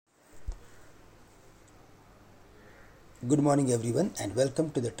Good morning, everyone, and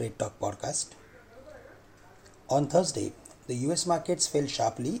welcome to the Trade Talk podcast. On Thursday, the US markets fell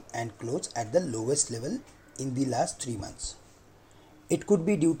sharply and closed at the lowest level in the last 3 months. It could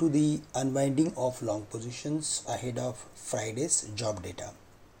be due to the unwinding of long positions ahead of Friday's job data.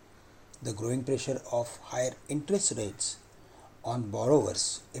 The growing pressure of higher interest rates on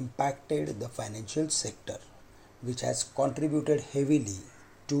borrowers impacted the financial sector, which has contributed heavily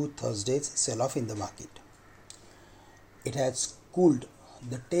to Thursday's sell off in the market. It has cooled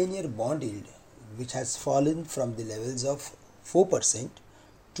the 10-year bond yield, which has fallen from the levels of 4%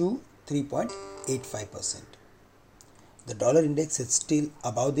 to 3.85%. The dollar index is still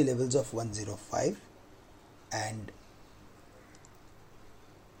above the levels of 105, and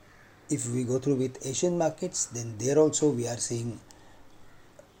if we go through with Asian markets, then there also we are seeing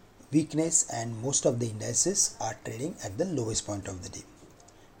weakness and most of the indices are trading at the lowest point of the day.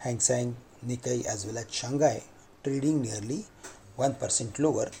 Hang Seng, Nikkei as well as Shanghai trading nearly 1%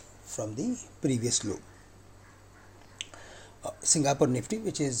 lower from the previous low. Singapore Nifty,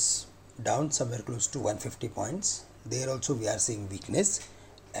 which is down somewhere close to 150 points, there also we are seeing weakness.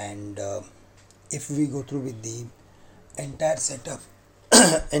 And if we go through with the entire setup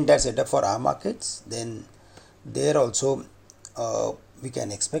for our markets, then there also we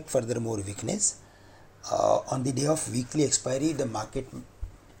can expect further more weakness. On the day of weekly expiry, the market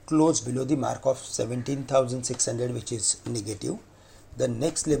closed below the mark of 17,600, which is negative. The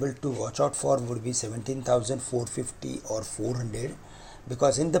next level to watch out for would be 17,450 or 400,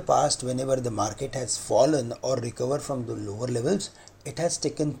 because in the past, whenever the market has fallen or recovered from the lower levels, it has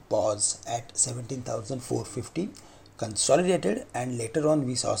taken pause at 17,450, consolidated, and later on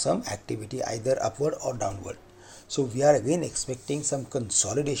we saw some activity either upward or downward. So we are again expecting some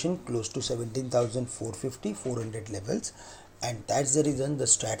consolidation close to 17,450, 400 levels, and that's the reason the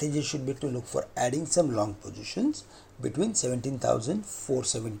strategy should be to look for adding some long positions between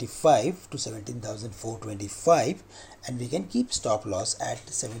 17,475 to 17,425, and we can keep stop loss at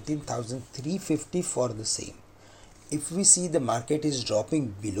 17,350 for the same. If we see the market is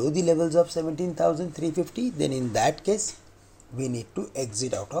dropping below the levels of 17,350, then in that case we need to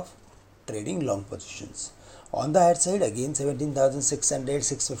exit out of trading long positions. On the higher side, again 17,600,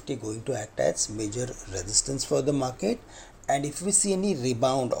 650 going to act as major resistance for the market. And if we see any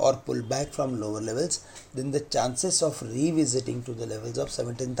rebound or pullback from lower levels, then the chances of revisiting to the levels of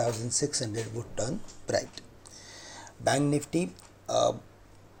 17,600 would turn bright. Bank Nifty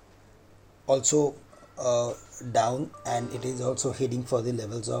also down, and it is also heading for the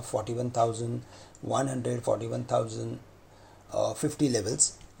levels of 41,100, 41,050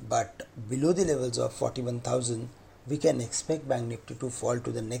 levels. But below the levels of 41,000, we can expect Bank Nifty to fall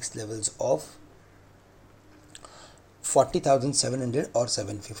to the next levels of 40,700 or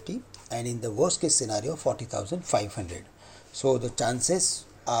 750, and in the worst case scenario 40,500. So the chances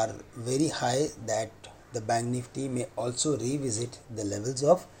are very high that the Bank Nifty may also revisit the levels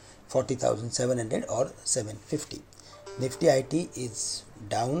of 40,700 or 750. Nifty IT is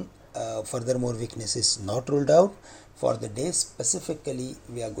down. Furthermore, weakness is not ruled out. For the day specifically,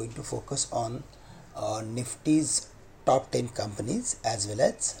 we are going to focus on Nifty's top 10 companies as well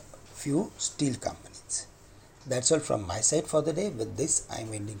as few steel companies. That's all from my side for the day. With this,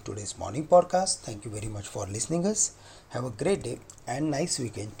 I'm ending today's morning podcast. Thank you very much for listening us. Have a great day and nice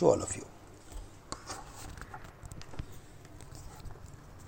weekend to all of you.